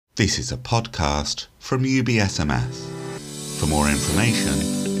This is a podcast from UBSMS. For more information,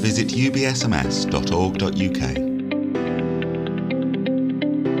 visit ubsms.org.uk.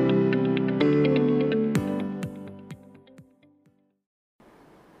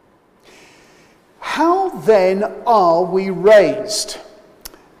 How then are we raised?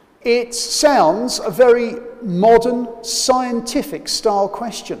 It sounds a very modern, scientific style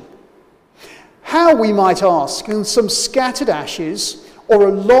question. How, we might ask, can some scattered ashes or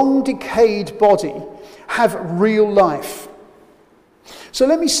a long decayed body have real life? So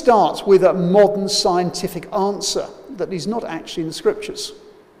let me start with a modern scientific answer that is not actually in the scriptures.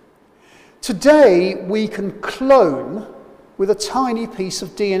 Today we can clone with a tiny piece of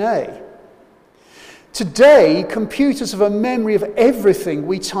DNA. Today, computers have a memory of everything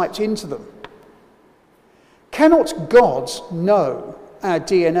we typed into them. Cannot God know our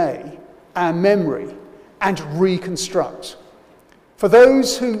DNA, our memory, and reconstruct? For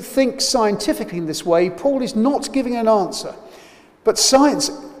those who think scientifically in this way, Paul is not giving an answer, but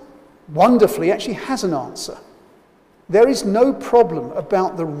science, wonderfully, actually has an answer. There is no problem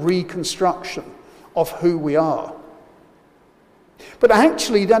about the reconstruction of who we are. But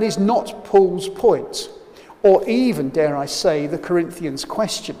actually, that is not Paul's point, or even, dare I say, the Corinthians'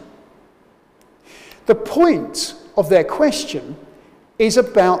 question. The point of their question is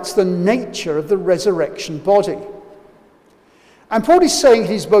about the nature of the resurrection body. And Paul is saying it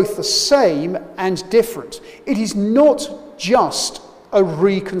is both the same and different. It is not just a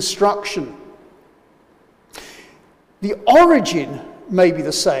reconstruction. The origin may be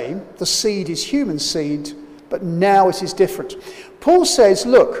the same. The seed is human seed, but now it is different. Paul says,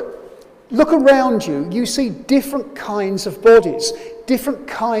 look around you. You see different kinds of bodies, different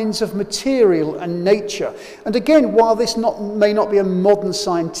kinds of material and nature. And again, while this may not be a modern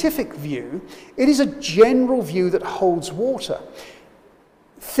scientific view, it is a general view that holds water.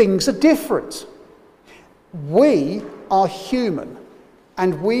 Things are different. We are human,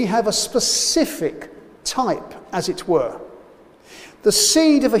 and we have a specific type, as it were. The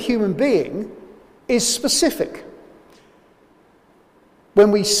seed of a human being is specific. When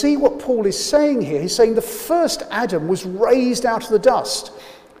we see what Paul is saying here, he's saying the first Adam was raised out of the dust,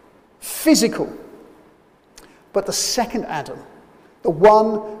 physical. But the second Adam, the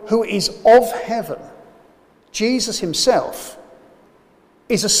one who is of heaven, Jesus himself,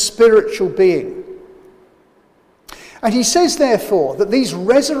 is a spiritual being. And he says, therefore, that these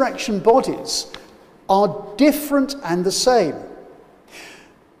resurrection bodies are different and the same.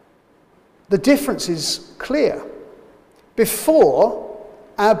 The difference is clear. Before,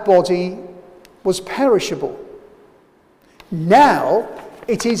 our body was perishable. Now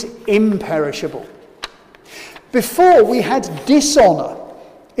it is imperishable. Before, we had dishonour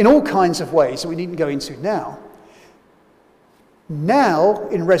in all kinds of ways that we needn't go into now. Now,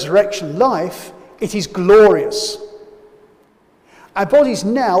 in resurrection life, it is glorious. Our bodies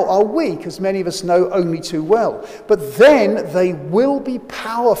now are weak, as many of us know only too well, but then they will be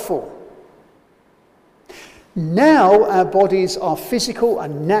powerful. Now our bodies are physical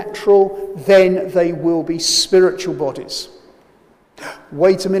and natural, then they will be spiritual bodies.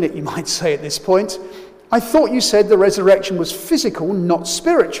 Wait a minute, you might say at this point. I thought you said the resurrection was physical, not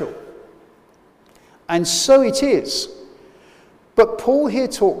spiritual. And so it is. But Paul here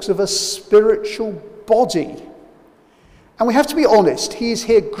talks of a spiritual body. And we have to be honest, he is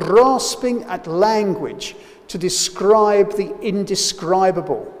here grasping at language to describe the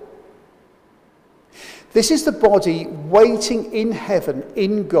indescribable. This is the body waiting in heaven,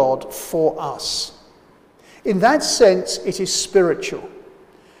 in God, for us. In that sense, it is spiritual.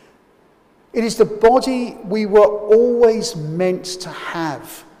 It is the body we were always meant to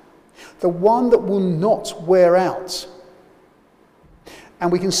have, the one that will not wear out. And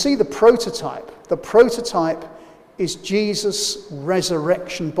we can see the prototype. The prototype is Jesus'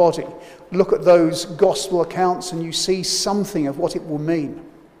 resurrection body. Look at those gospel accounts and you see something of what it will mean.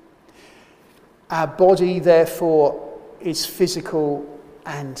 Our body, therefore, is physical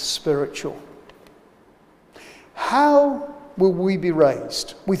and spiritual. How will we be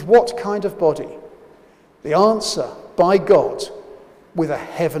raised? With what kind of body? The answer, by God, with a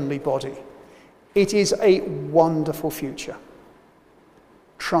heavenly body. It is a wonderful future.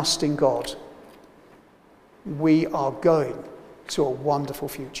 Trust in God. We are going to a wonderful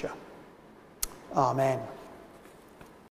future. Amen.